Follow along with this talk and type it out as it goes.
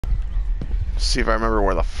See if I remember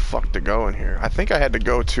where the fuck to go in here. I think I had to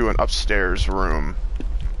go to an upstairs room,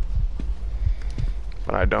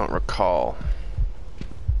 but I don't recall.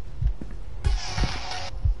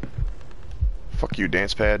 Fuck you,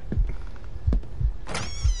 dance pad.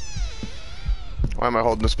 Why am I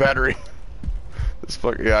holding this battery? This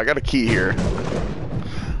fuck. Yeah, I got a key here.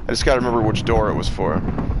 I just gotta remember which door it was for.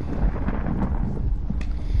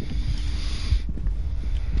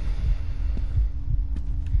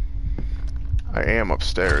 I am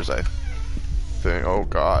upstairs, I think. Oh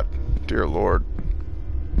god. Dear Lord.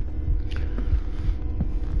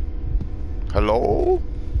 Hello?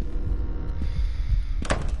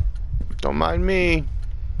 Don't mind me.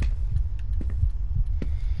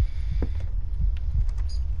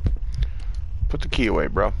 Put the key away,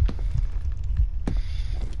 bro.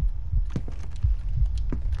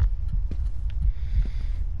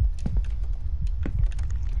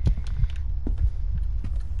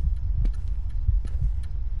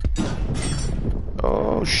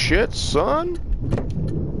 Oh shit, son.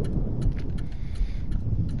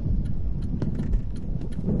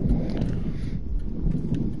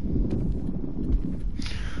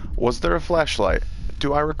 Was there a flashlight?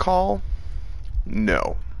 Do I recall?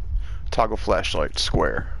 No. Toggle flashlight,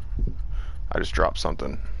 square. I just dropped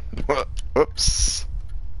something. Oops.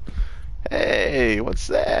 Hey, what's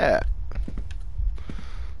that?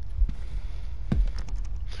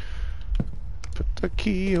 Put the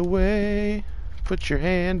key away. Put your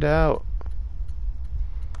hand out.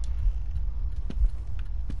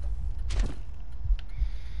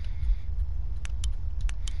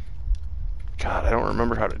 God, I don't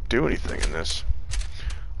remember how to do anything in this.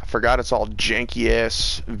 I forgot it's all janky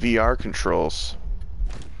ass VR controls.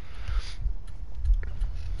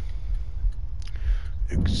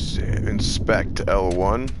 Inspect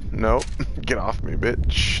L1. Nope. Get off me,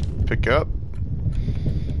 bitch. Pick up.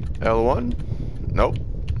 L1. Nope.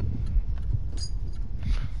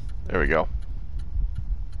 There we go.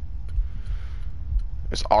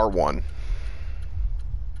 It's R1.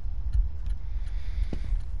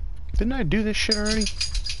 Didn't I do this shit already?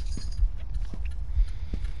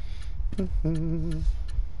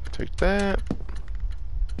 Take that.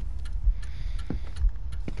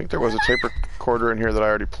 I think there was a tape recorder in here that I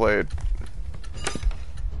already played.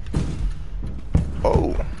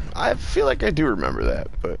 Oh, I feel like I do remember that,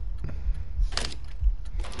 but...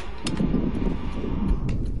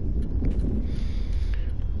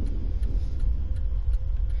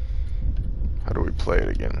 How do we play it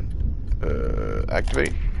again?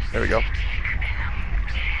 Activate. There we go.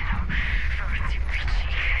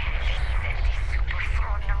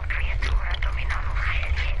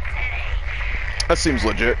 That seems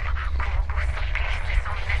legit.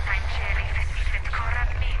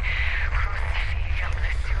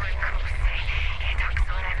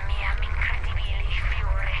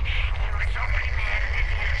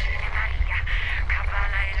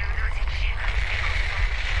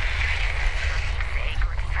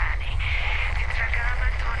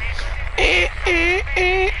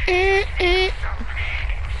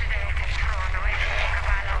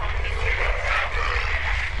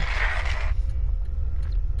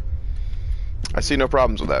 I see no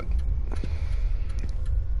problems with that.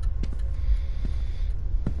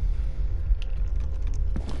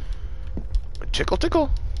 Tickle, tickle.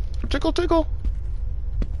 Tickle, tickle.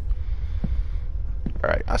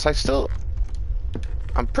 Alright,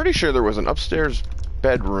 I'm pretty sure there was an upstairs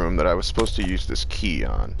bedroom that I was supposed to use this key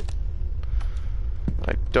on.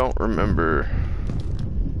 I don't remember.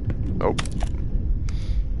 Nope.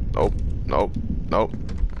 Nope. Nope. Nope.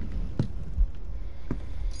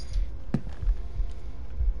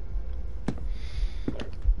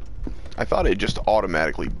 I thought it just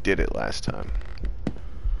automatically did it last time.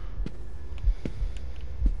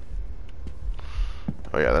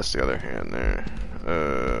 Oh yeah, that's the other hand there.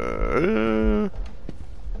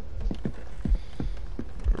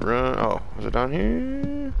 Run. Oh, was it down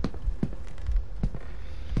here?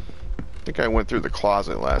 I think I went through the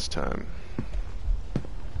closet last time.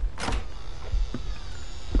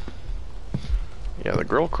 Yeah, the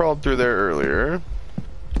girl crawled through there earlier.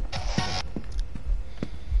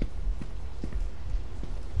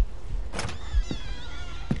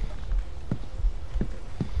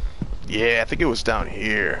 Yeah, I think it was down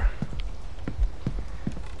here.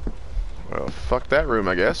 Well, fuck that room,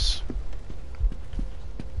 I guess.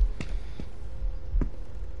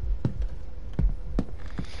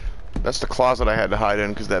 That's the closet I had to hide in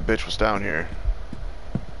because that bitch was down here.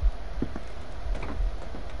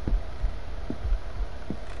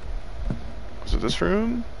 Was it this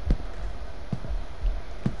room?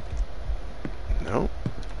 No.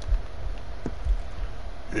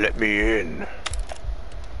 Let me in.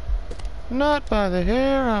 Not by the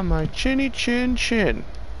hair on my chinny chin chin.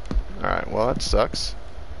 Alright, well that sucks.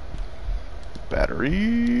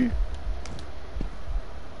 Battery.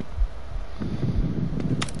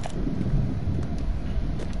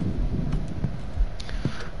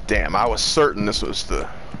 Damn, I was certain this was the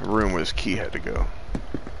room where his key had to go.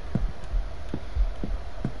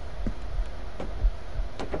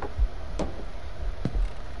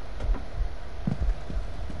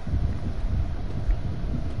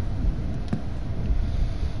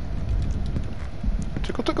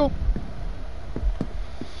 Tickle, tickle.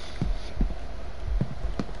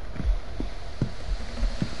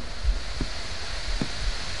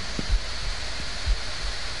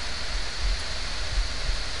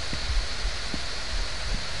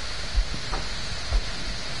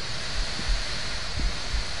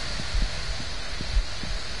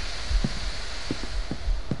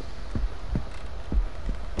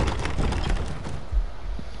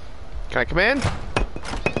 Can I come in?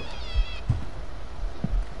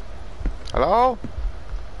 Hello?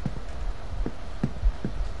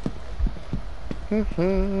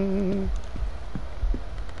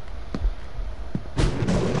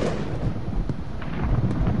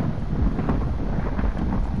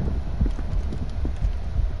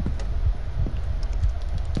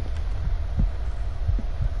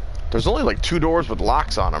 There's only like 2 doors with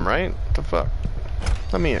locks on them, right? What the fuck?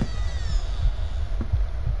 Let me in.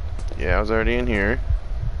 Yeah, I was already in here.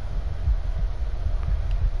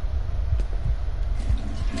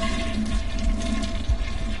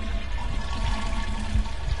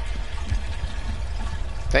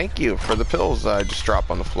 Thank you for the pills I just dropped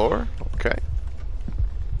on the floor. Okay.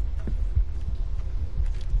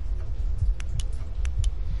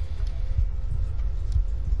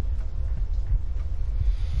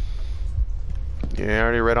 Yeah, I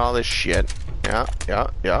already read all this shit. Yeah.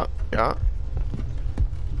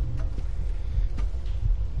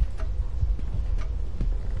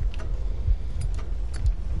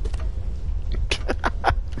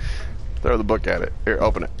 Throw the book at it. Here,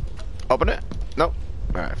 open it. Open it? Nope.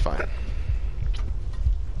 Alright, fine.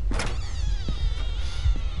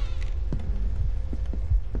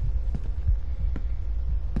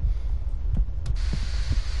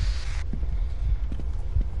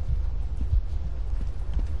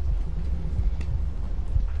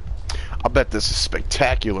 I'll bet this is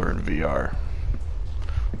spectacular in VR.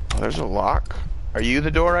 Oh, there's a lock. Are you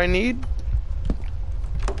the door I need?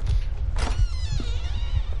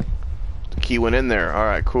 The key went in there.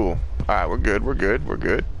 Alright, cool. Alright, we're good, we're good, we're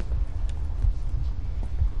good.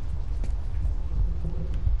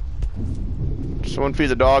 Someone feed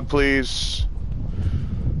the dog, please.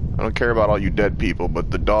 I don't care about all you dead people,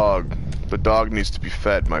 but the dog needs to be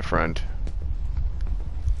fed, my friend.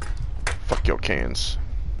 Fuck your cans.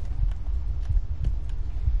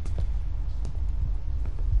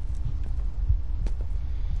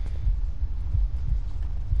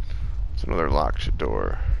 It's another locked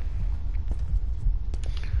door.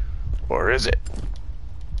 Or is it?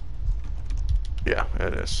 Yeah,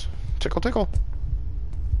 it is. Tickle, tickle.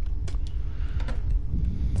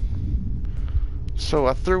 So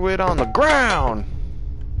I threw it on the ground.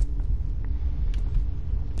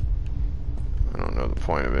 I don't know the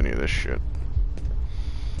point of any of this shit.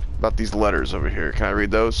 About these letters over here. Can I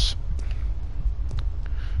read those?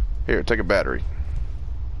 Here, take a battery.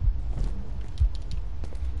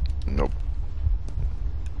 Nope.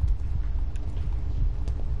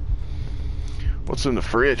 What's in the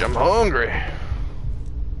fridge? I'm hungry.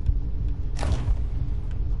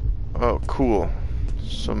 Oh, cool.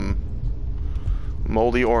 Some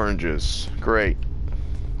moldy oranges. Great.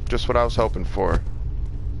 Just what I was hoping for.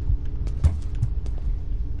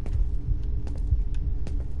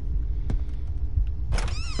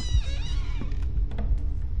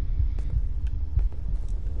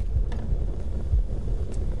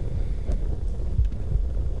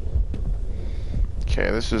 Okay,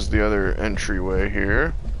 this is the other entryway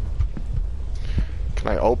here. Can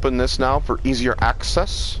I open this now for easier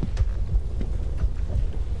access?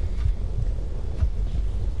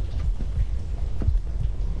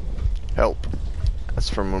 Help. That's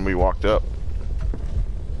from when we walked up.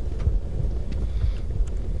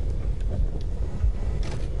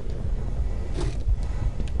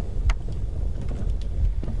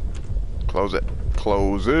 Close it.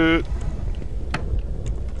 Close it.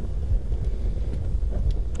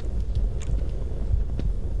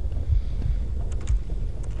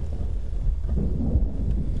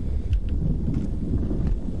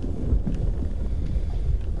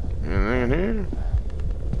 And then here.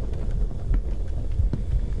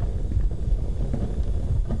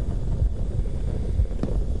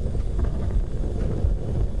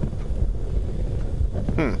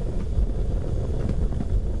 Hmm.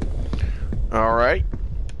 Alright.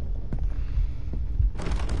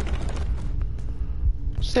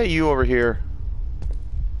 Say you over here.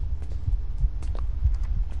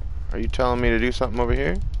 Are you telling me to do something over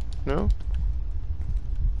here? No?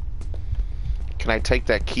 Can I take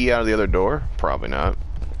that key out of the other door? Probably not.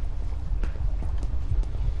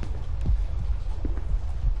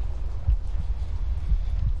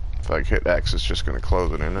 If I hit X, it's just going to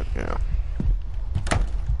close it, isn't it? Yeah.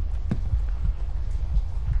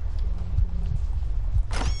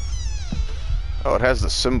 Oh, it has the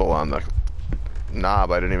symbol on the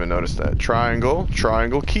knob. I didn't even notice that. Triangle,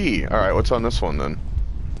 triangle key. Alright, what's on this one then?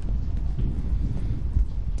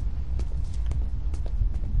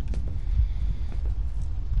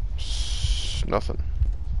 Nothing.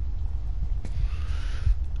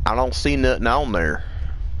 I don't see nothing on there.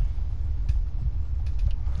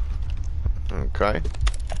 Okay.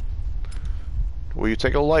 Will you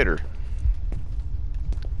take a lighter?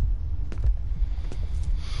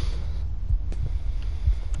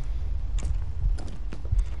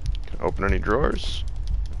 Can I open any drawers?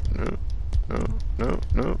 No, no, no,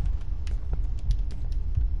 no.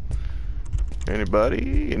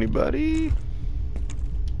 Anybody? Anybody?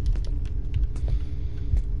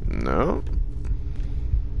 No.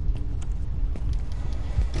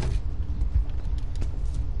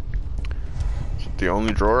 Is it the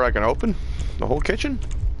only drawer I can open? The whole kitchen?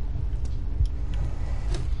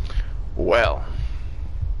 Well.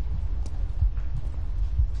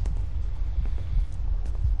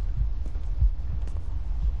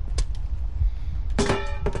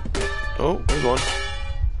 Oh, there's one.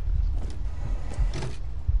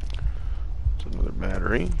 It's another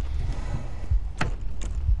battery.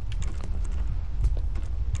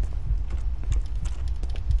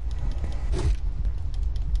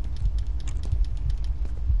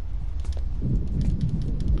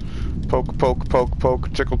 Poke, poke, poke,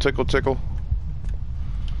 poke, tickle, tickle, tickle.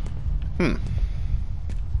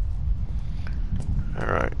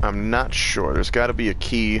 Alright, I'm not sure. There's got to be a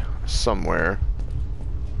key somewhere.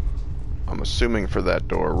 I'm assuming for that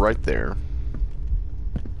door right there.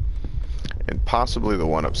 And possibly the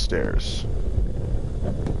one upstairs.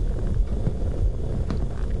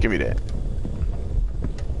 Give me that.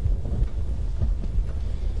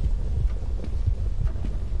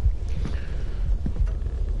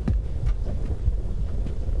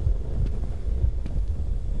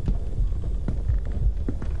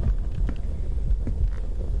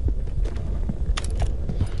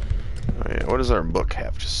 What does our book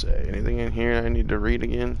have to say? Anything in here I need to read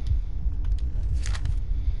again?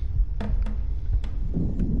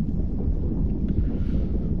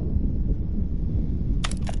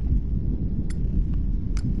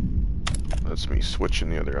 That's me switching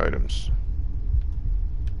the other items.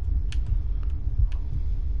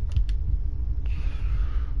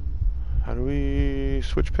 How do we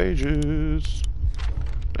switch pages?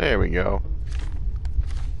 There we go.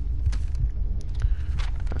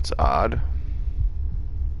 That's odd.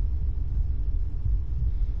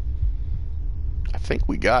 I think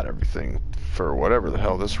we got everything for whatever the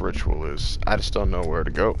hell this ritual is. I just don't know where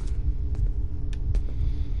to go.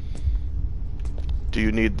 Do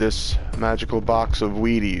you need this magical box of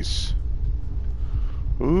Wheaties?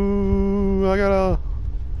 Ooh, I got a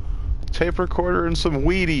tape recorder and some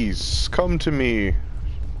Wheaties. Come to me.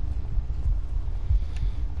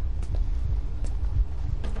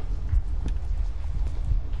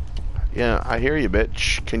 Yeah, I hear you,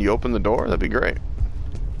 bitch. Can you open the door? That'd be great.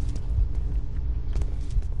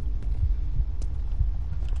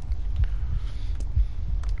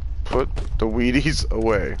 Put the Wheaties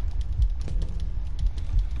away.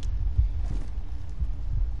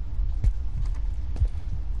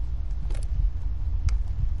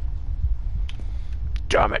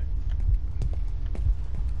 Damn it.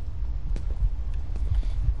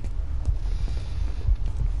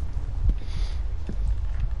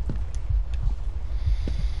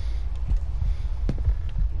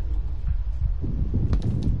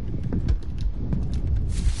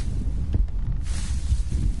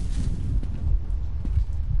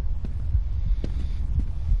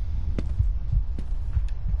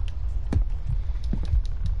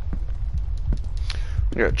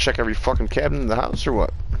 You gotta check every fucking cabinet in the house or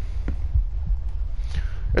what?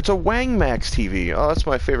 It's a Wang Max TV. Oh, that's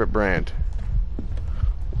my favorite brand.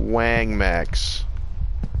 Wang Max.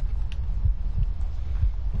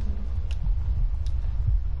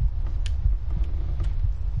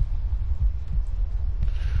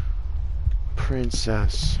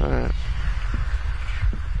 Princess. Alright.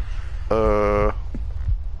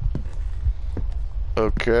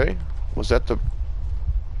 Okay. Was that the...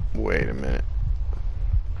 Wait a minute.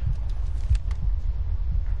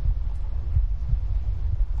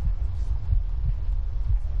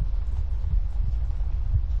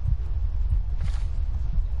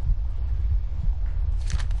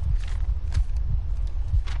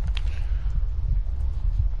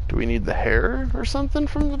 we need the hair or something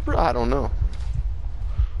from the... I don't know.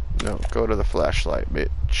 No, go to the flashlight,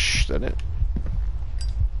 bitch. Is that it?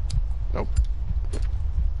 Nope.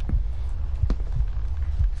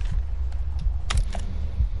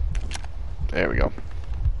 There we go.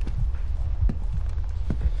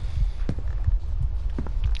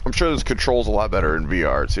 I'm sure this controls a lot better in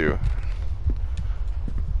VR, too.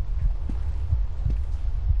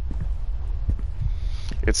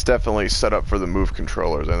 It's definitely set up for the Move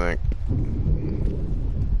controllers, I think.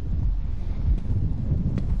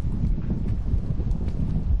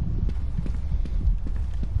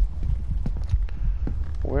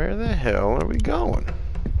 Where the hell are we going?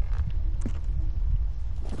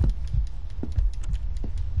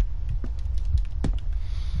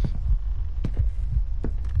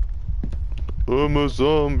 I'm a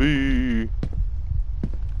zombie.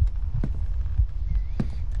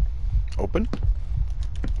 Open?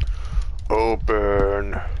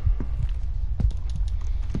 Open.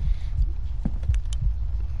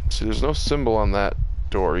 See, there's no symbol on that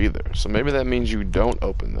door either, so maybe that means you don't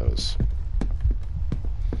open those.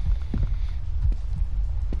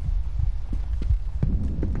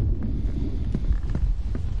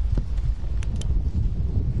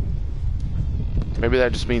 Maybe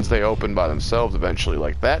that just means they open by themselves eventually,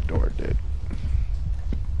 like that door did.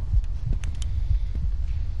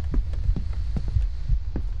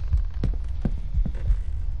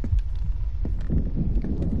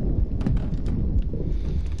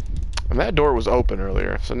 And that door was open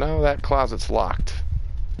earlier, so now that closet's locked.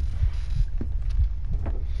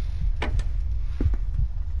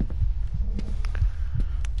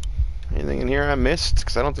 Anything in here I missed?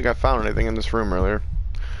 Because I don't think I found anything in this room earlier.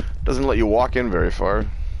 Doesn't let you walk in very far.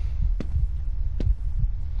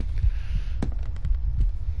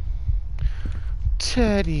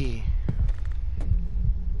 Teddy.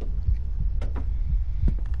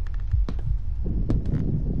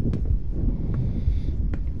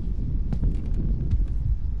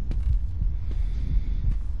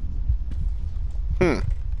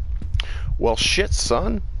 Well, shit,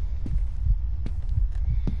 son.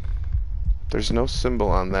 There's no symbol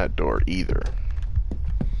on that door either.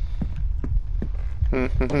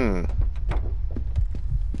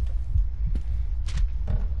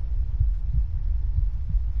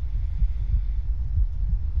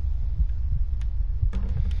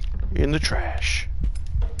 In the trash.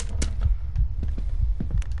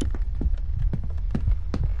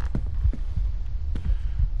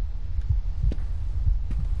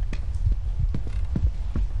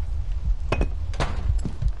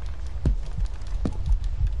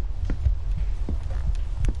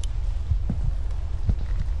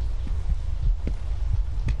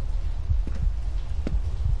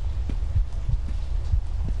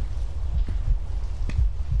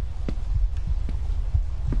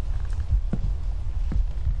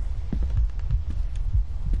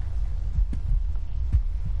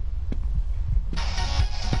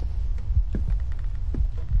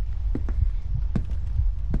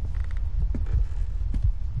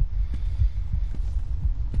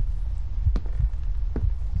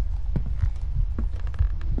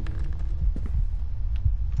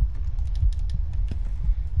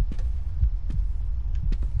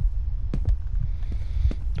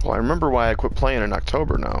 Well, I remember why I quit playing in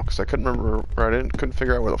October now, because I couldn't remember, or I couldn't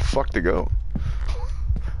figure out where the fuck to go.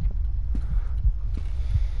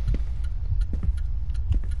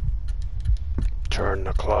 Turn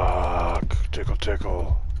the clock. Tickle,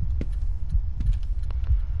 tickle.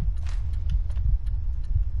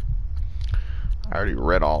 I already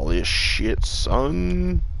read all this shit,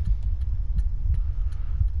 son.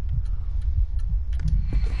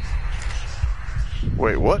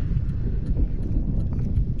 Wait, what?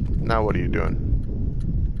 Now what are you doing?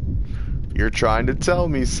 You're trying to tell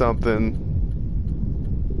me something.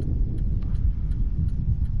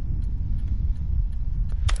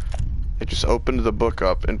 It just opened the book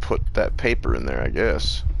up and put that paper in there, I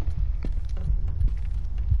guess.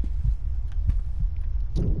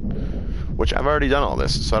 Which I've already done all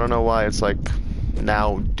this, so I don't know why it's like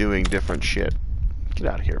now doing different shit. Get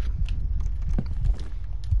out of here.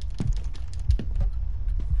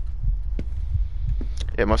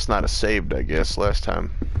 It must not have saved, I guess, last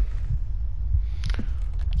time.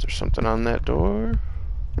 Is there something on that door?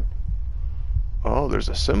 Oh, there's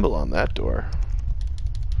a symbol on that door.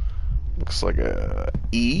 Looks like a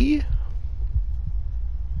E?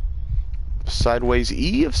 Sideways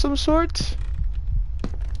E of some sort?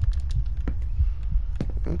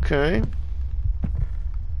 Okay.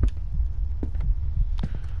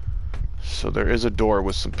 So there is a door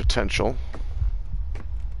with some potential.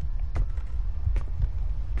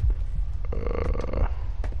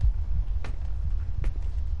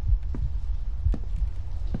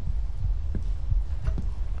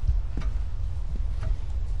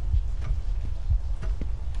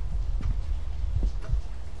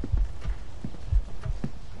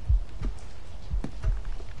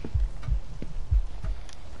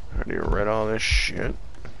 all this shit.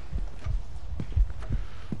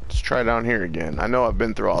 Let's try down here again. I know I've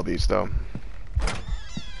been through all these, though.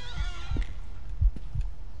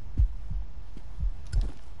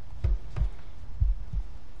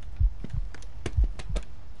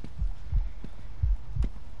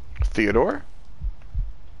 Theodore?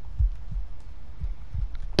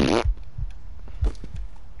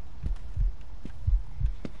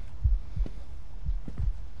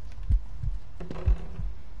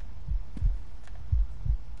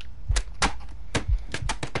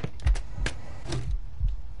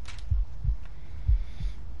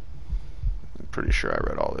 Pretty sure I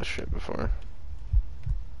read all this shit before.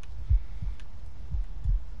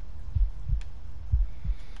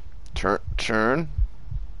 Turn.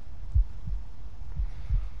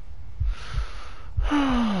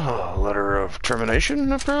 Letter of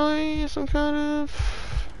termination, apparently, some kind of.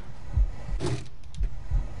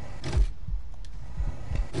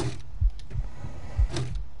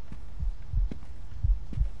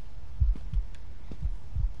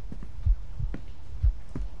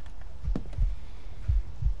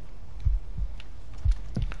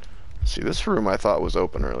 See, this room I thought was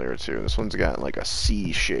open earlier too. This one's got like a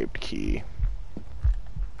C-shaped key.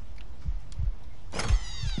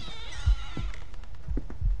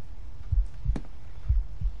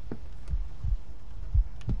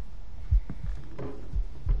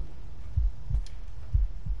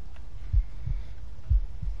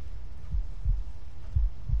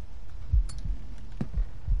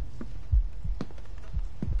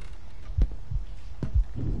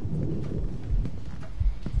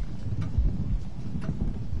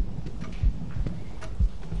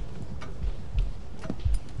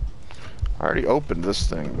 I already opened this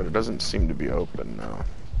thing, but it doesn't seem to be open now.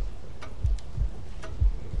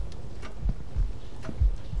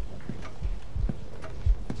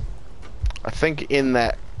 I think in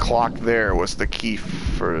that clock there was the key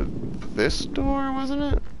for this door, wasn't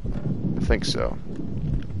it? I think so.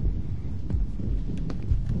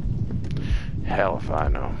 Hell if I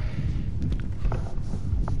know.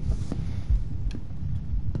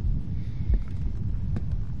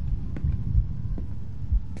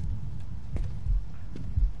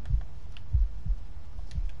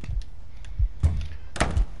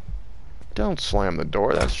 Don't slam the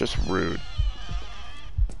door, that's just rude.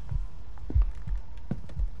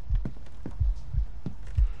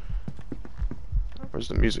 Where's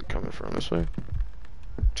the music coming from? This way?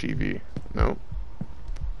 TV. No.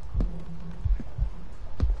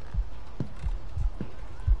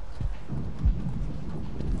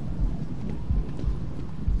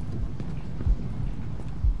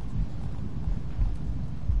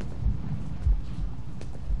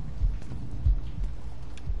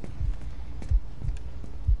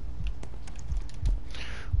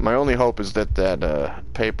 My only hope is that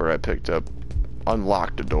paper I picked up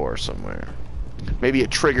unlocked a door somewhere. Maybe it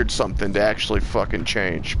triggered something to actually fucking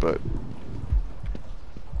change, but...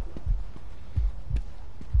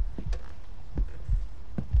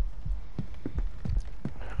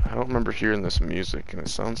 I don't remember hearing this music, and it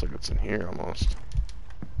sounds like it's in here almost.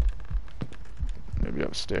 Maybe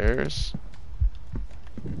upstairs?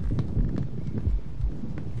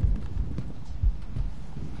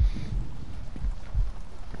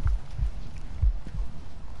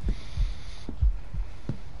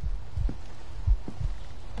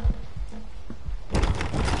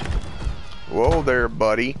 Whoa there,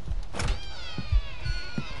 buddy.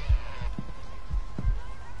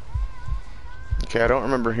 Okay, I don't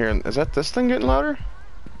remember hearing... Is that this thing getting louder?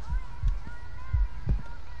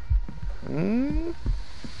 Hmm?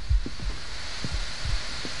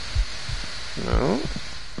 No.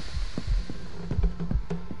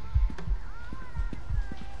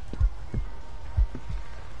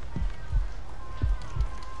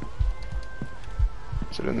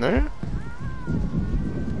 Is it in there?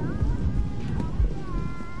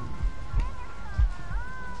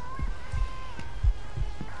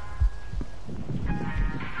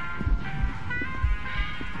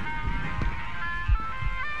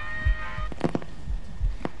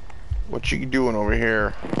 What you doing over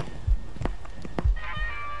here?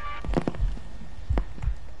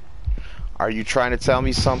 Are you trying to tell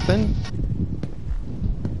me something?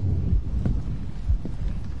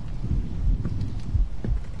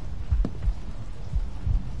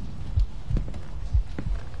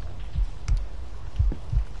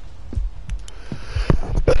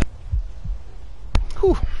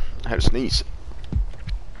 Whew, I had a sneeze.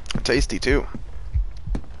 Tasty too.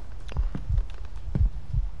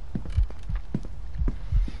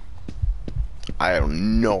 I have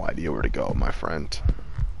no idea where to go, my friend.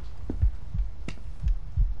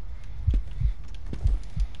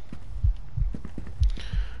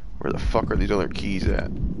 Where the fuck are these other keys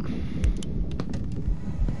at?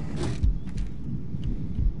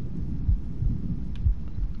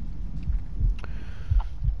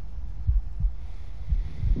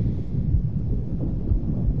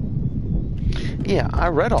 Yeah, I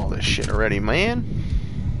read all this shit already, man.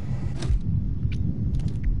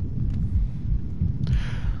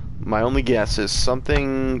 My only guess is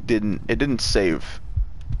something didn't save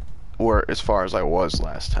where as far as I was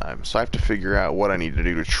last time. So I have to figure out what I need to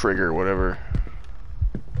do to trigger whatever.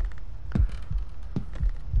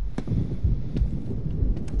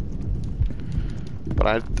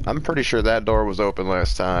 But I'm pretty sure that door was open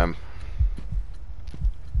last time.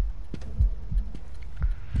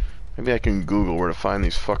 Maybe I can Google where to find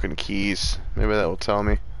these fucking keys. Maybe that will tell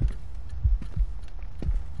me.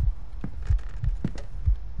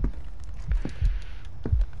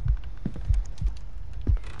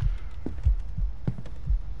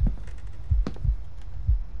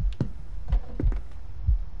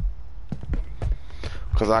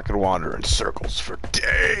 Because I could wander in circles for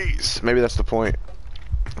days. Maybe that's the point.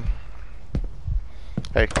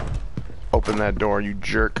 Hey, open that door, you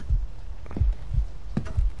jerk.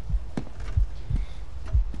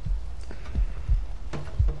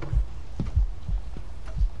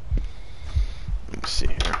 Let me see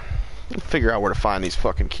here. Let's figure out where to find these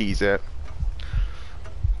fucking keys at.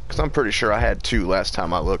 Because I'm pretty sure I had 2 last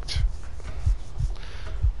time I looked.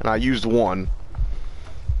 And I used 1.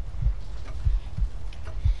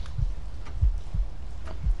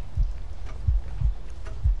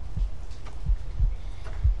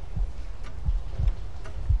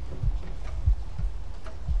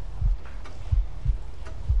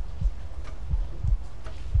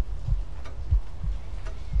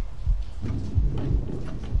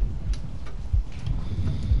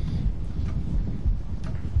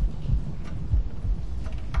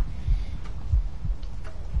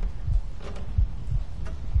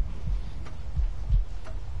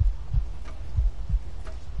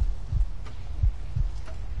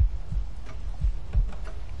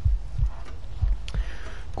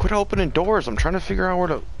 Quit opening doors. I'm trying to figure out where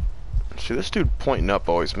to... See, this dude pointing up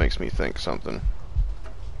always makes me think something.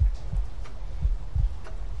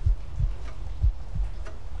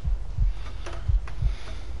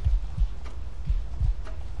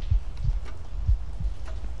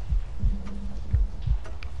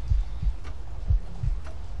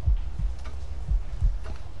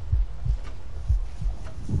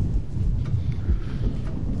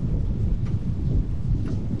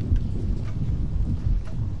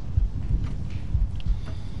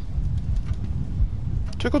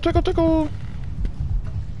 Tickle, tickle, tickle.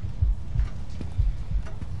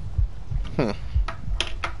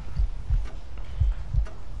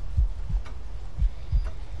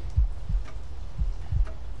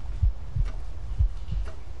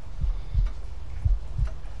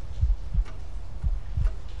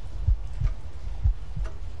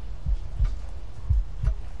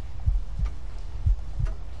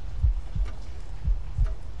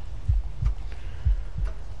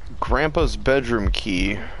 Grandpa's bedroom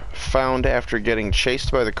key found after getting chased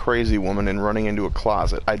by the crazy woman and running into a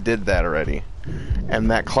closet. I did that already. And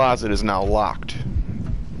that closet is now locked.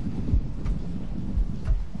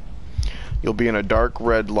 You'll be in a dark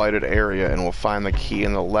red lighted area and will find the key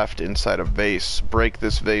in the left inside a vase. Break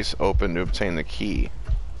this vase open to obtain the key.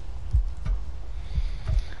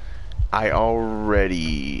 I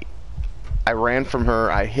ran from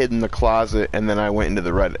her, I hid in the closet, and then I went into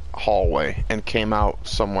the red hallway and came out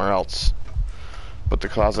somewhere else. But the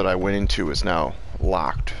closet I went into is now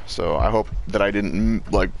locked. So I hope that I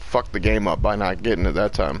didn't, like, fuck the game up by not getting it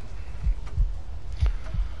that time.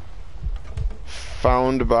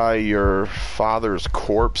 Found by your father's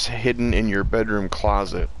corpse hidden in your bedroom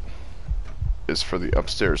closet is for the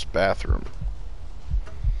upstairs bathroom.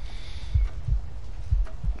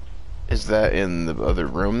 Is that in the other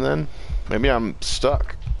room then? Maybe I'm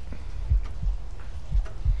stuck.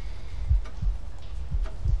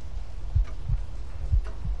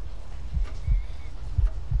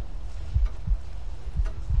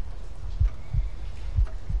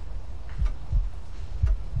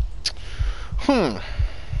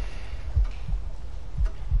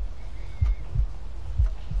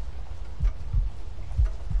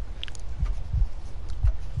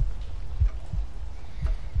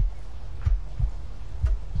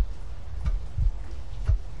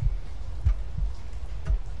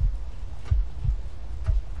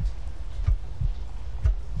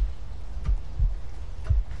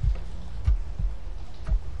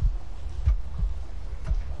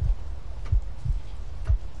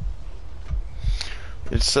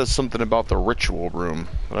 It says something about the ritual room,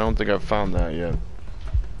 but I don't think I've found that yet.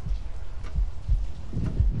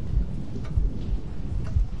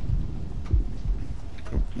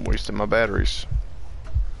 wasting my batteries.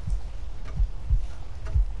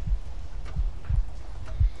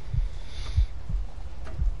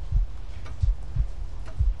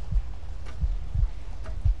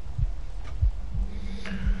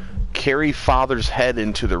 Carry father's head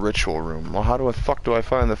into the ritual room. Well, how the fuck do I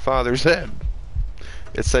find the father's head?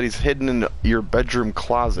 It said he's hidden in your bedroom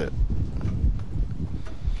closet.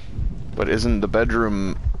 But isn't the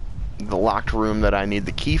bedroom the locked room that I need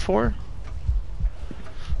the key for?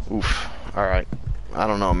 Oof. Alright. I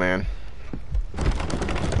don't know, man.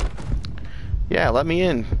 Yeah, let me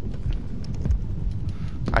in.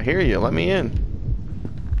 I hear you. Let me in.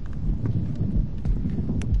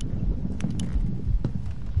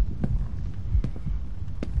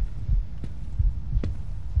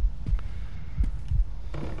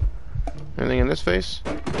 Anything in this face?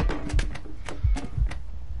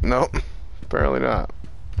 Nope. Apparently not.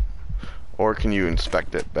 Or can you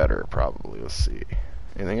inspect it better? Probably. Let's see.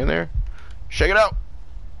 Anything in there? Shake it out!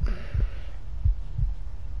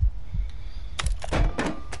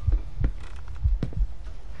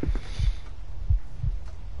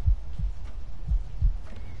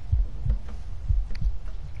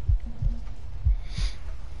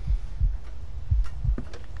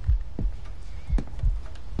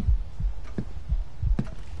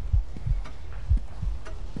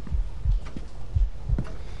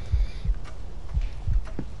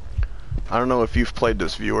 I don't know if you've played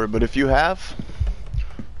this, viewer, but if you have,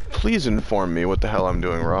 please inform me what the hell I'm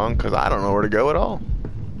doing wrong, because I don't know where to go at all.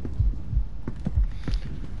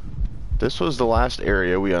 This was the last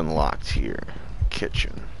area we unlocked here.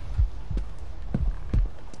 Kitchen.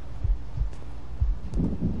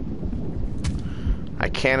 I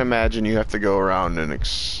can't imagine you have to go around and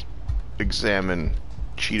examine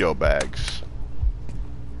Cheeto bags.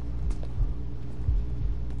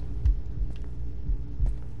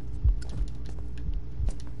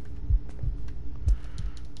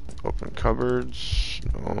 Open cupboards.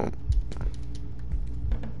 No.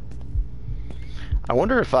 I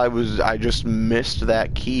wonder if I just missed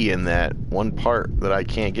that key in that one part that I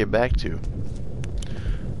can't get back to.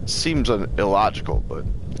 Seems illogical, but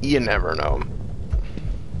you never know.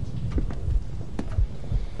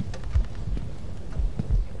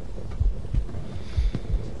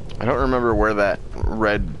 I don't remember where that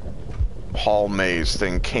red hall maze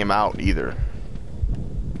thing came out either.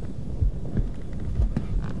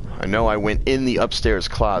 I know I went in the upstairs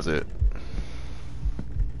closet.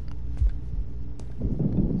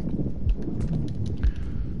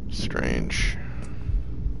 Strange.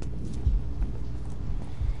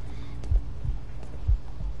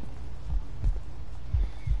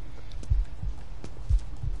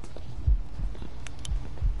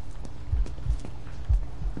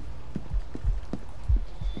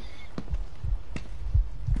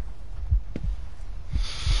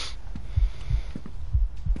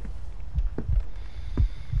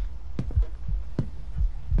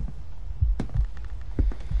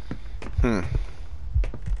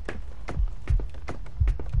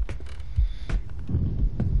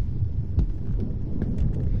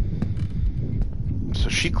 So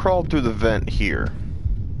she crawled through the vent here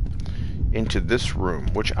into this room,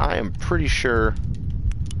 which I am pretty sure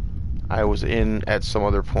I was in at some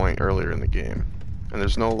other point earlier in the game. And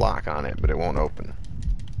there's no lock on it, but it won't open.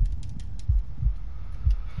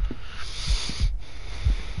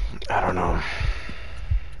 I don't know.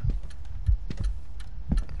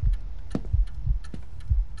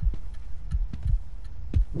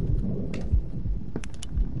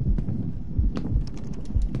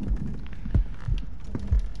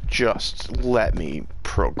 Just let me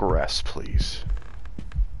progress, please.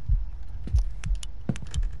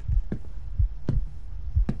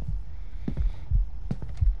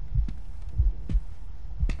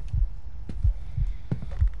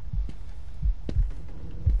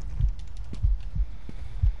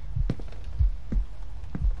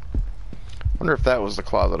 Wonder if that was the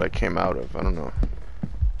closet I came out of. I don't know.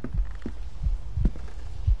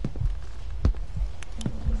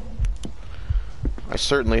 I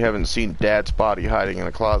certainly haven't seen Dad's body hiding in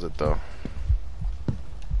a closet, though.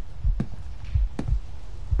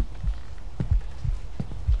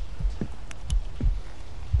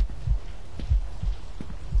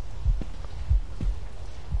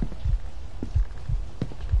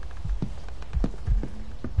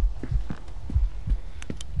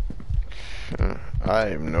 I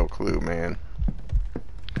have no clue, man.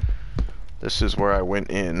 This is where I went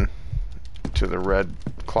in to the red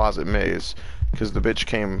closet maze. Because the bitch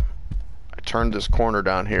came, I turned this corner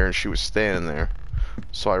down here and she was standing there.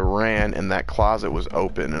 So I ran and that closet was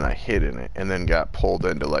open and I hid in it and then got pulled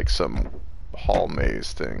into like some hall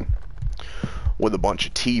maze thing. with a bunch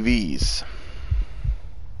of TVs.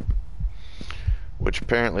 Which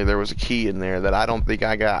apparently there was a key in there that I don't think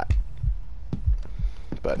I got.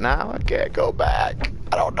 But now I can't go back.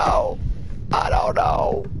 I don't know. I don't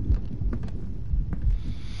know.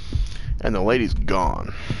 And the lady's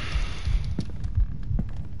gone.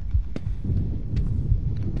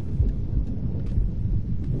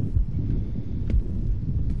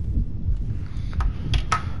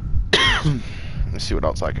 Let's see what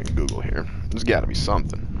else I can Google here. There's got to be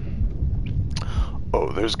something.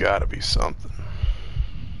 Oh, there's got to be something.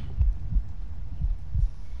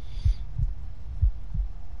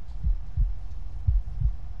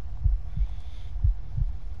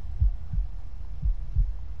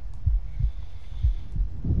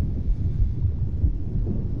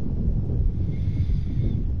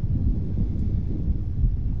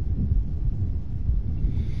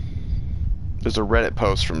 There's a Reddit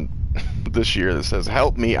post from this year that says,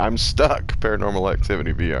 "Help me, I'm stuck, Paranormal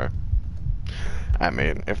Activity VR." I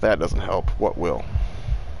mean, if that doesn't help, what will?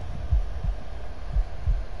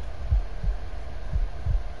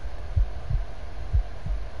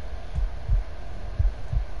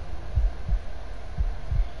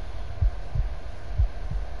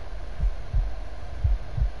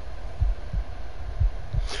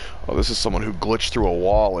 Oh, this is someone who glitched through a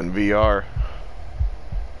wall in VR.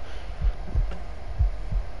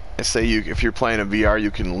 I say if you're playing a VR,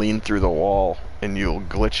 you can lean through the wall and you'll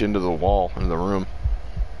glitch into the wall in the room.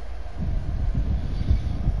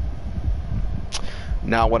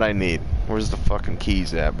 Now what I need. Where's the fucking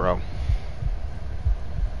keys at, bro?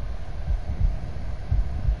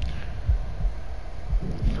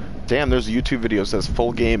 Damn, there's a YouTube video that says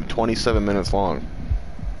full game 27 minutes long.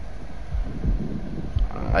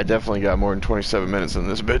 I definitely got more than 27 minutes and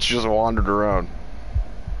this bitch just wandered around.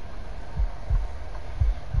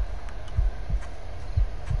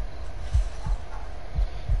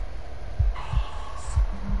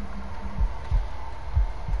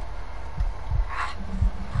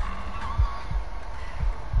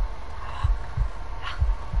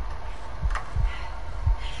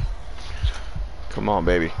 Come on,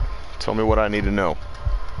 baby. Tell me what I need to know.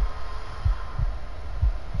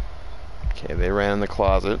 Okay, they ran in the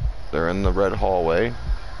closet. They're in the red hallway.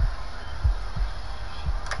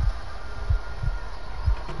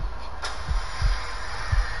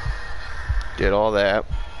 Did all that.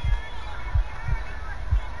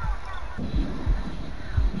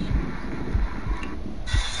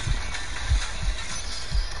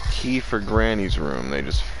 Key for Granny's room they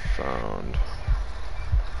just found.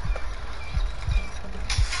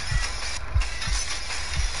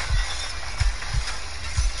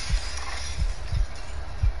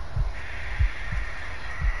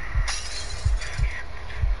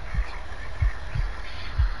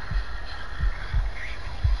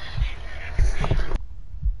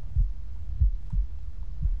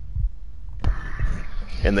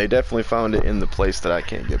 And they definitely found it in the place that I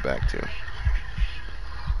can't get back to.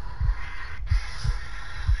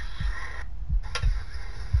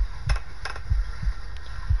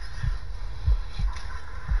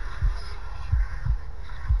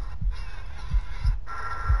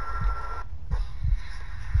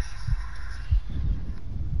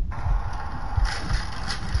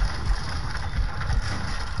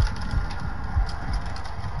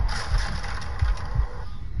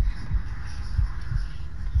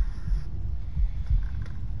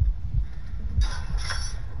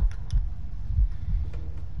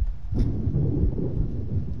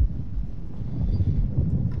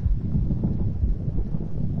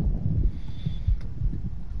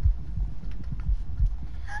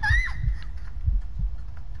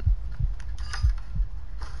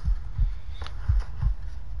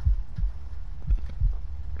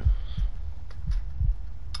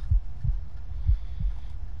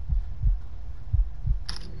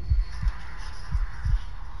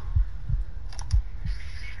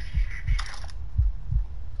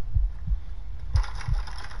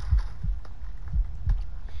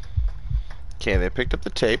 Okay, they picked up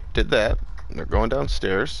the tape, did that. They're going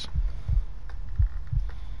downstairs.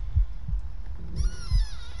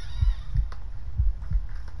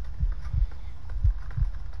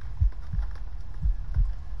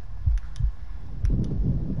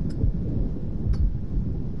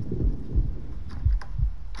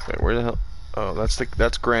 Wait, where the hell? Oh,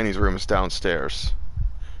 that's Granny's room. It's downstairs,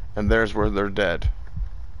 and there's where they're dead.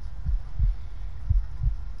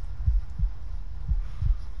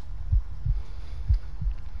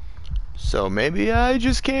 So maybe I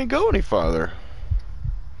just can't go any farther.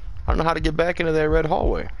 I don't know how to get back into that red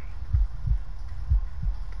hallway.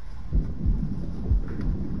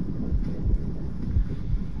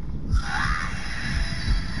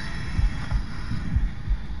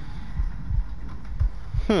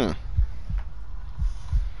 Hmm.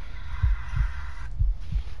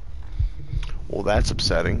 Well, that's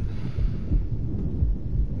upsetting.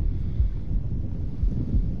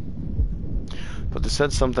 But they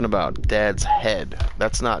said something about Dad's head.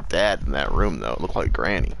 That's not Dad in that room, though. It looked like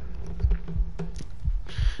Granny.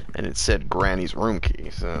 And it said Granny's room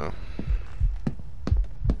key, so...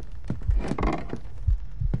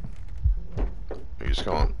 You're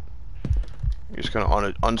just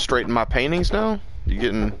gonna unstraighten my paintings now? You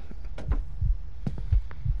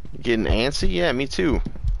getting antsy? Yeah, me too.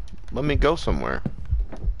 Let me go somewhere.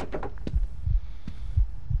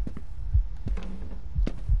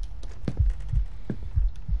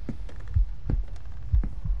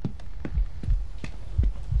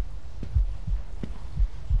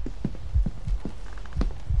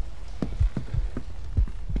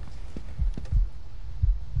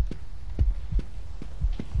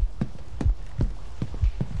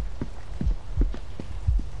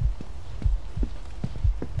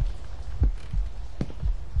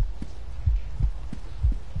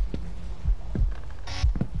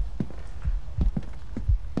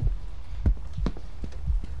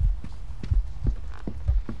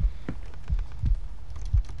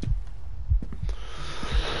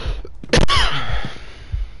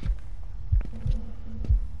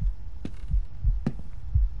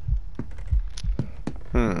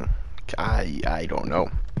 Hmm. I don't know.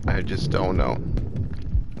 I just don't know.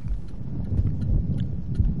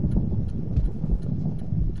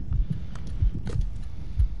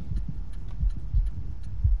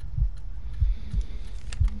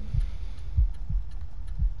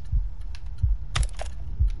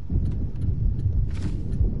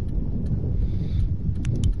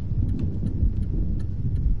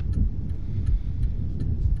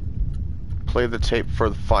 Play the tape for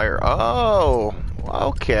the fire. Oh,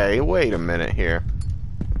 okay. Wait a minute here.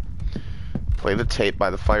 Play the tape by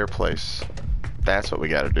the fireplace. That's what we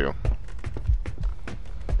gotta do.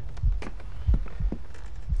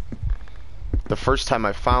 The first time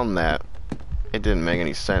I found that, it didn't make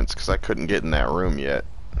any sense because I couldn't get in that room yet.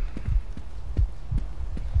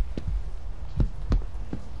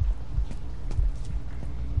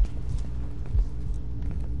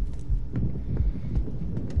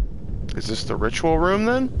 Is this the ritual room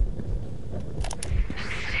then?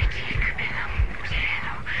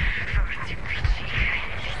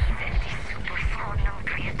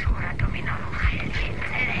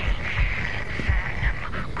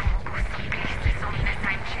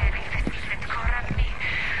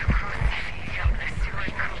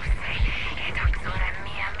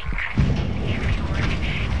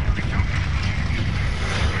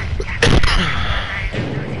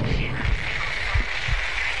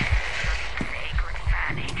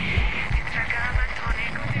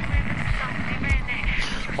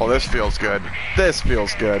 Oh, this feels good. This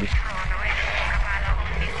feels good.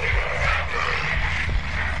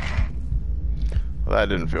 Well, that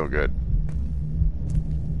didn't feel good.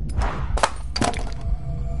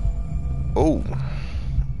 Oh.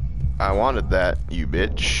 I wanted that, you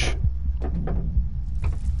bitch.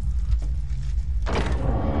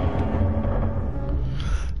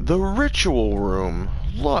 The ritual room.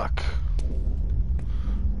 Look.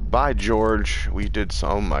 By George, we did some.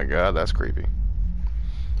 Oh my god, that's creepy.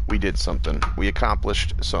 We did something. We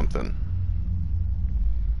accomplished something.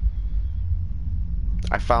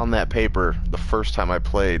 I found that paper the first time I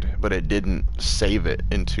played, but it didn't save it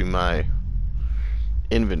into my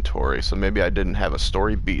inventory, so maybe I didn't have a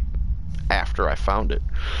story beat after I found it.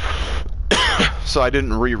 So I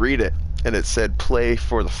didn't reread it, and it said play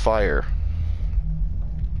for the fire.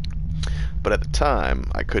 But at the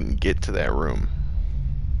time, I couldn't get to that room.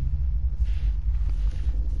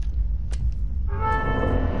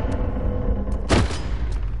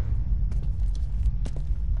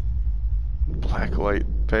 Black light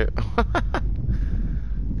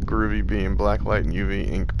groovy beam, black light and UV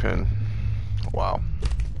ink pen. Wow.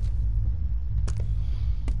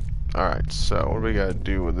 Alright, so what do we gotta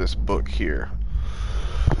do with this book here?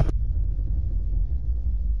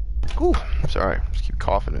 Ooh, sorry, just keep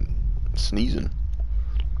coughing and sneezing.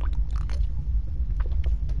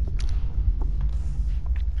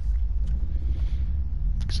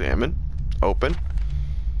 Examine. Open.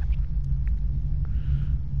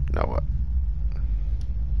 Now what?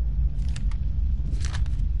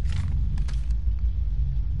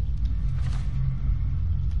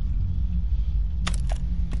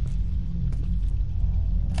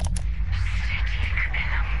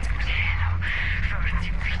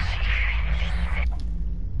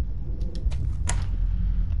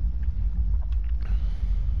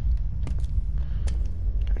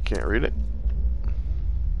 I can't read it.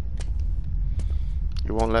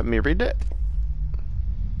 You won't let me read it?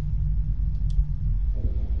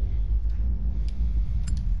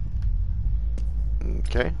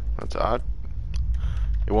 Okay, that's odd.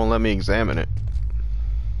 It won't let me examine it.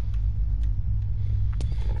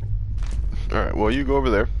 Alright, well, you go over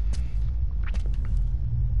there.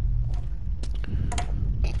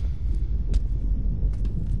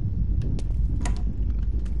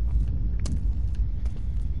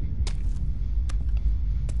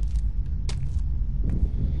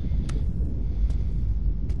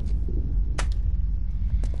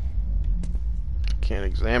 Can't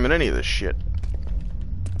examine any of this shit.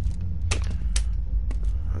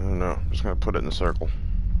 I don't know. I'm just gonna put it in the circle.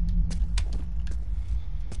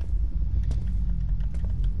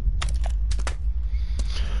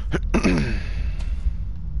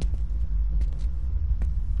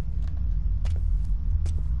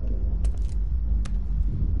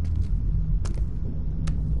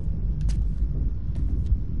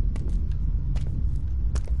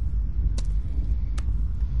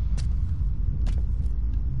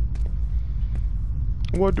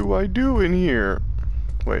 What do I do in here?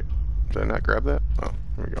 Wait, did I not grab that? Oh,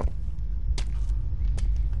 here we go.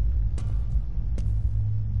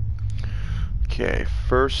 Okay,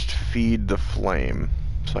 first feed the flame.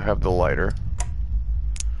 So I have the lighter.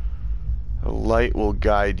 The light will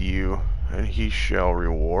guide you, and he shall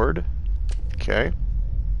reward. Okay.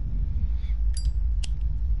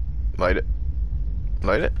 Light it.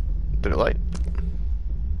 Light it. Did it light?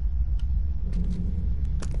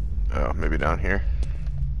 Oh, maybe down here.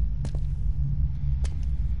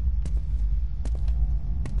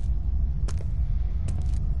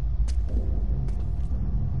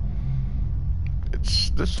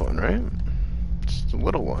 It's this one, right? It's the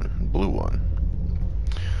little one, blue one.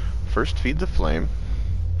 First feed the flame.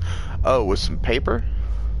 Oh, with some paper?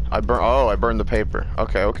 I burned the paper.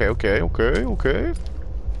 Okay.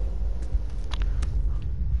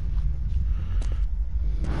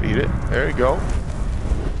 Feed it. There you go.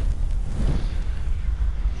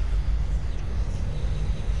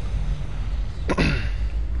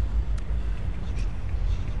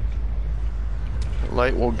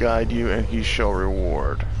 Light will guide you, and he shall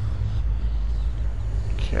reward.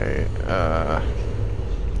 Okay,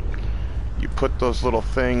 you put those little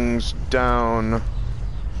things down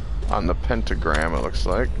on the pentagram, it looks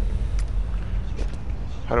like.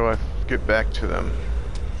 How do I get back to them?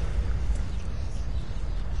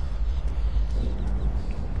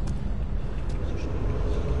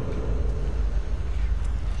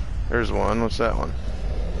 There's one. What's that one?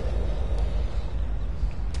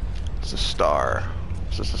 It's a star.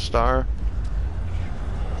 Is this a star?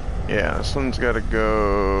 Yeah, this one's gotta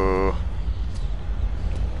go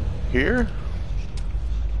here.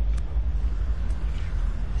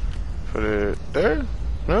 Put it there?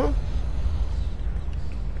 No?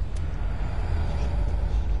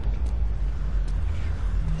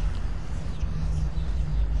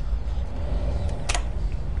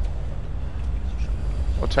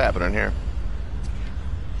 What's happening here?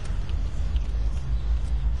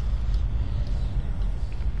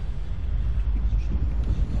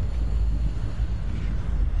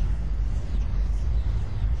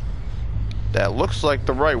 That looks like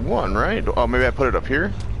the right one, right? Oh, maybe I put it up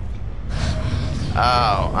here?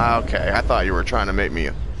 Oh, okay. I thought you were trying to make me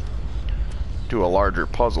do a larger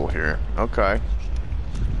puzzle here. Okay.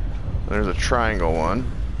 There's a triangle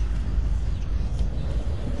one.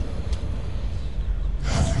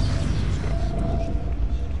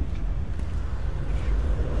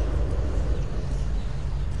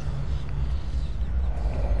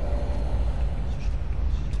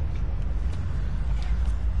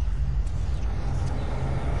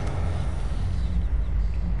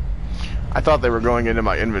 I thought they were going into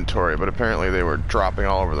my inventory, but apparently they were dropping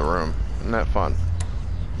all over the room. Isn't that fun?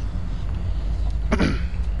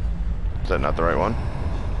 Is that not the right one?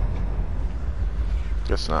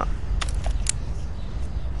 Guess not.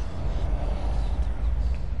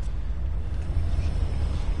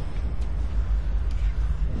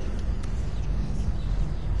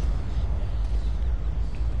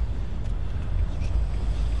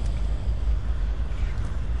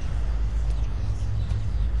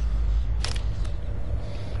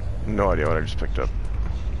 No idea what I just picked up.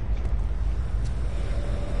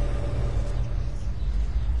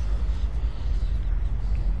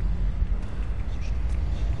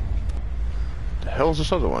 The hell's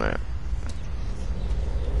this other one at?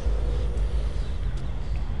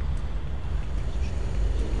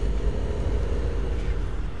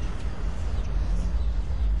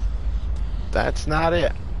 That's not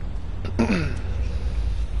it.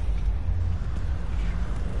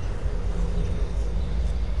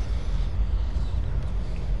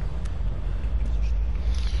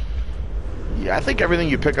 Yeah, I think everything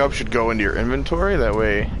you pick up should go into your inventory. That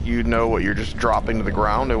way you know what you're just dropping to the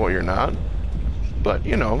ground and what you're not. But,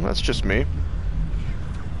 you know, that's just me.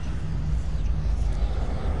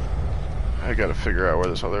 I gotta figure out where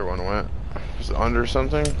this other one went. Is it under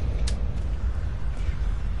something?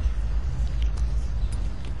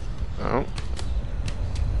 Oh.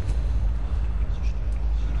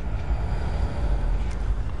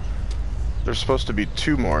 There's supposed to be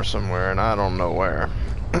 2 more somewhere, and I don't know where.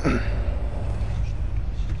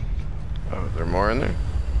 Oh, is there more in there?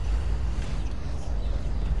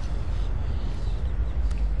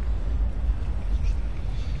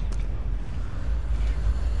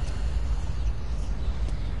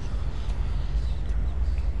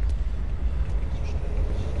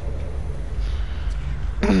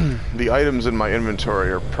 The items in my inventory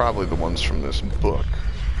are probably the ones from this book.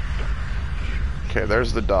 Okay,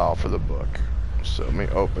 there's the doll for the book. So let me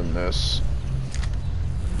open this.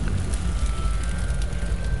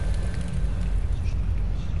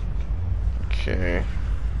 Okay.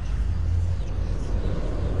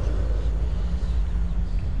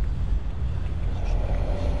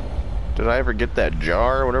 Did I ever get that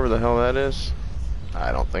jar, whatever the hell that is?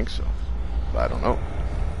 I don't think so. I don't know.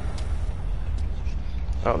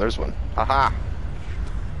 Oh, there's one. Haha!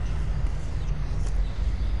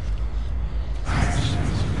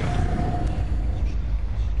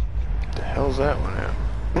 What the hell's that one at?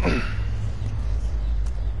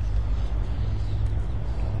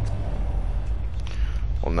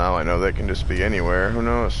 Well, now I know that can just be anywhere. Who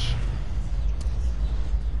knows?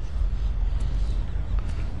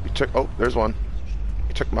 You took... Oh, there's one.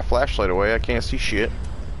 You took my flashlight away. I can't see shit.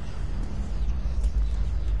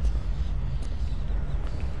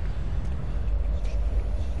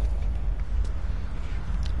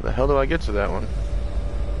 The hell do I get to that one?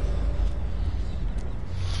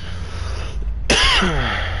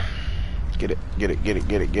 Get it, get it, get it,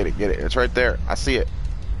 get it, get it, get it. It's right there. I see it.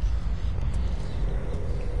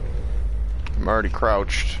 I'm already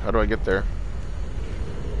crouched. How do I get there?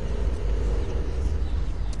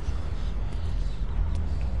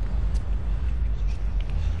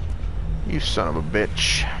 You son of a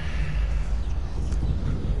bitch.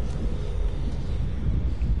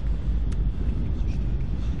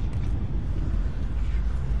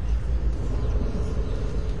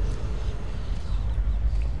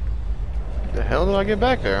 The hell did I get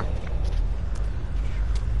back there?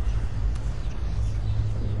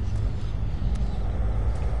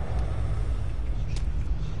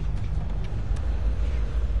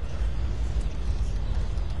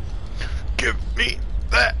 Give me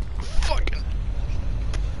that fucking...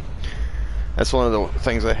 That's one of the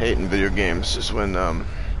things I hate in video games, is when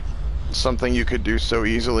something you could do so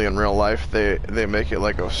easily in real life, they make it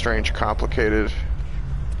like a strange, complicated...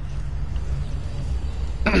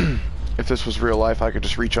 If this was real life, I could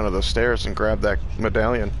just reach under those stairs and grab that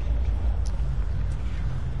medallion.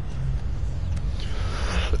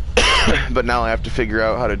 But now I have to figure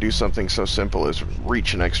out how to do something so simple as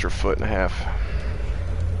reach an extra 1.5 feet.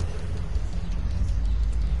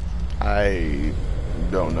 I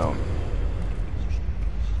don't know.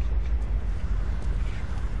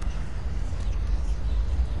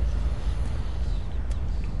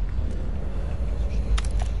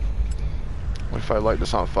 What if I light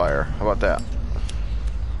this on fire? How about that?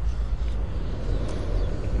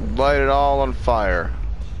 Light it all on fire.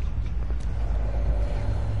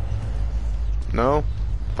 No?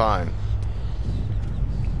 Fine.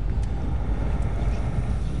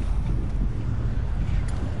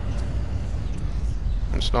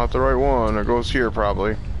 It's not the right one. It goes here,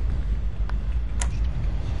 probably.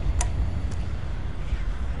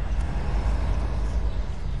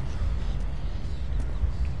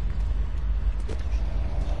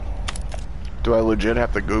 Do I legit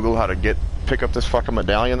have to Google how to pick up this fucking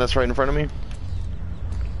medallion that's right in front of me?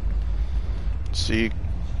 See,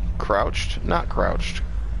 crouched? Not crouched.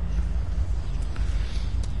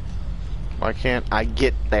 Why can't I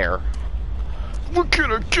get there? Why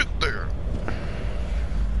can't I get there?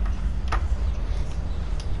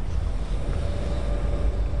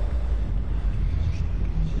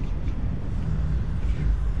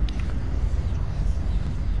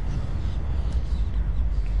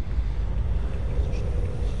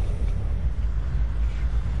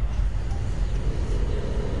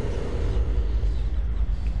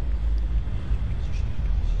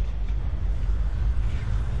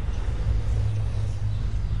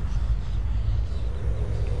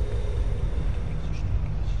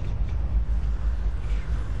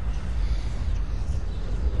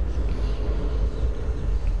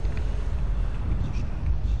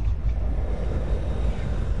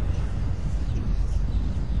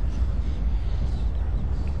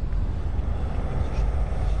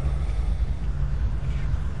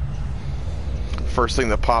 first thing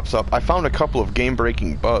that pops up. I found a couple of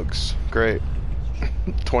game-breaking bugs. Great.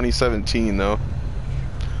 2017 though.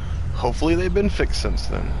 Hopefully they've been fixed since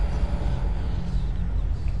then.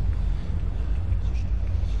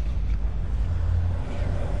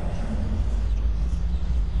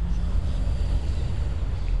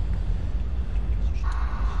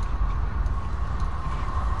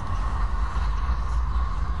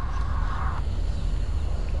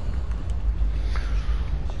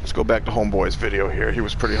 Let's go back to Homeboy's video here. He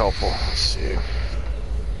was pretty helpful. Let's see.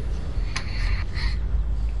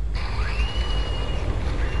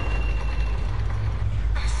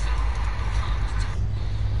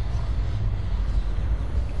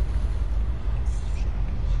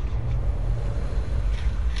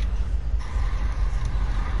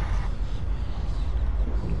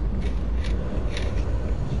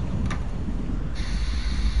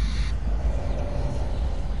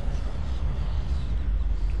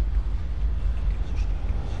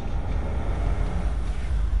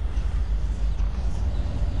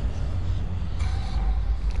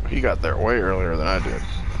 He got there way earlier than I did.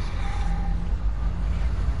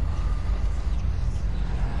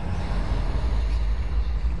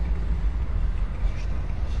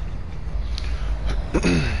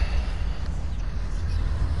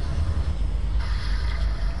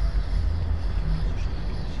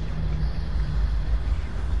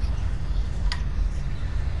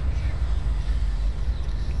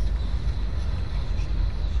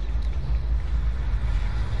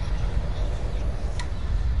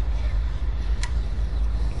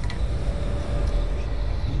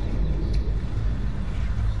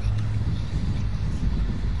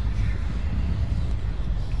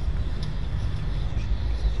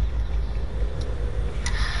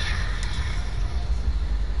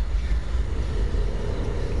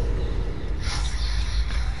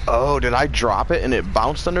 Oh, did I drop it and it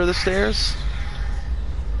bounced under the stairs?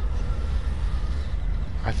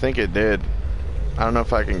 I think it did. I don't know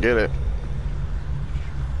if I can get it.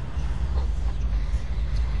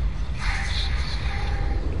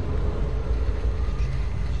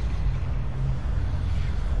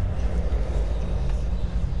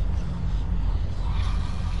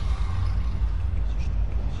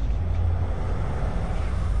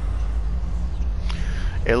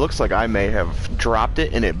 It looks like I may have dropped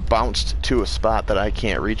it and it bounced to a spot that I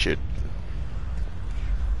can't reach it.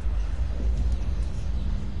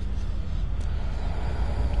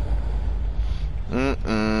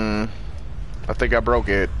 I think I broke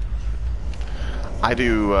it. I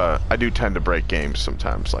do tend to break games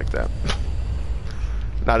sometimes like that.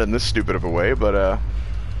 Not in this stupid of a way, but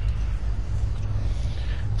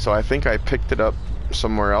so I think I picked it up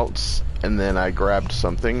somewhere else and then I grabbed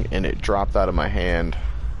something and it dropped out of my hand.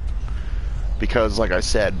 Because, like I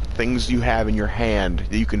said, things you have in your hand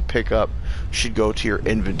that you can pick up should go to your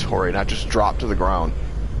inventory, not just drop to the ground.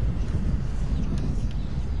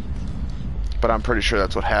 But I'm pretty sure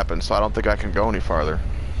that's what happened, so I don't think I can go any farther.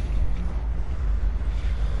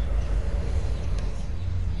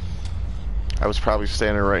 I was probably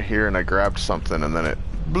standing right here and I grabbed something and then it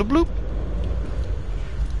bloop bloop.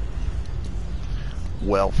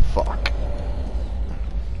 Well, fuck.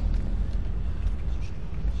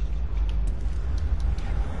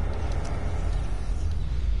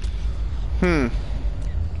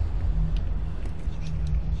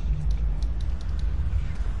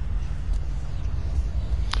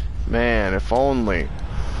 Man, if only.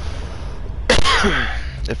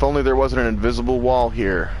 If only there wasn't an invisible wall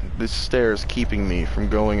here. This stair is keeping me from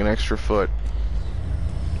going an extra foot.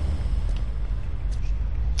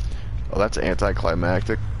 Oh, that's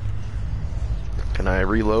anticlimactic. Can I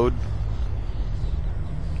reload?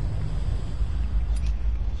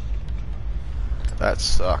 That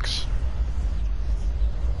sucks.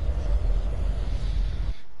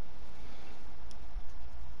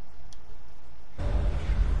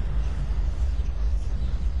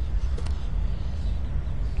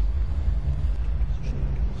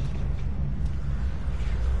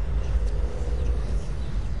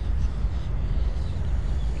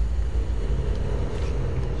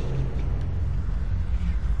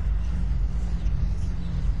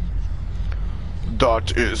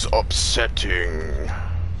 That is upsetting.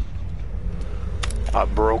 I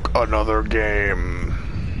broke another game.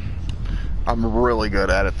 I'm really good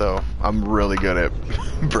at it though. I'm really good at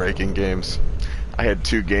breaking games. I had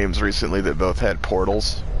 2 games recently that both had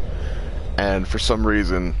portals, and for some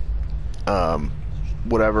reason,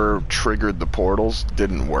 whatever triggered the portals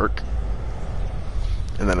didn't work,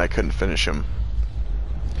 and then I couldn't finish them.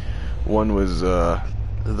 One was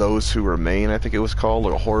Those Who Remain, I think it was called,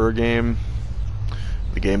 a horror game.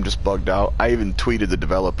 The game just bugged out. I even tweeted the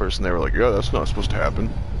developers, and they were like, "Yeah, that's not supposed to happen."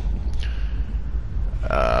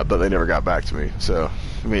 But they never got back to me. So,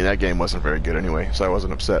 I mean, that game wasn't very good anyway, so I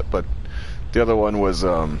wasn't upset. But the other one was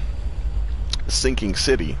Sinking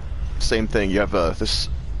City. Same thing. You have a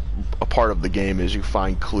part of the game is you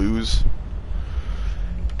find clues,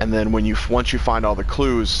 and then once you find all the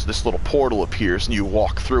clues, this little portal appears, and you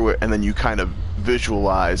walk through it, and then you kind of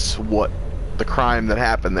visualize what the crime that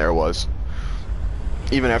happened there was.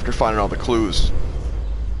 Even after finding all the clues,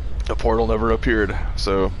 the portal never appeared.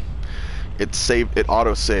 So it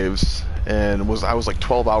auto saves, and I was like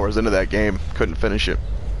 12 hours into that game, couldn't finish it.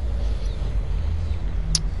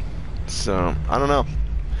 So I don't know.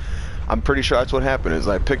 I'm pretty sure that's what happened. Is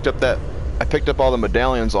I picked up all the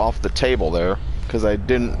medallions off the table there because I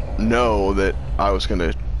didn't know that I was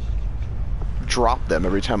gonna drop them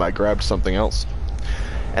every time I grabbed something else,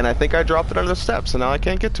 and I think I dropped it under the steps, and now I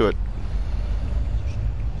can't get to it.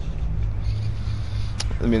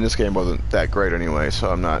 I mean, this game wasn't that great anyway,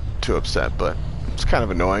 so I'm not too upset, but it's kind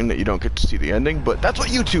of annoying that you don't get to see the ending, but that's what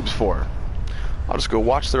YouTube's for. I'll just go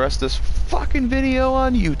watch the rest of this fucking video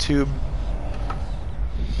on YouTube.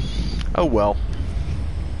 Oh well.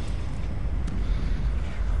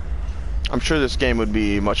 I'm sure this game would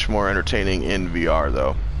be much more entertaining in VR,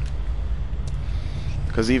 though.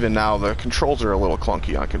 Because even now, the controls are a little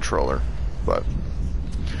clunky on controller, but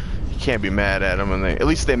you can't be mad at them, and at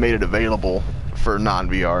least they made it available for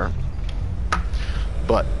non-VR.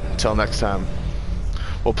 But until next time,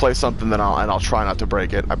 we'll play something that I'll try not to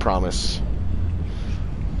break it. I promise.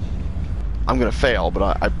 I'm gonna fail,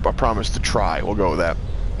 but I promise to try. We'll go with that.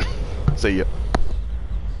 See ya.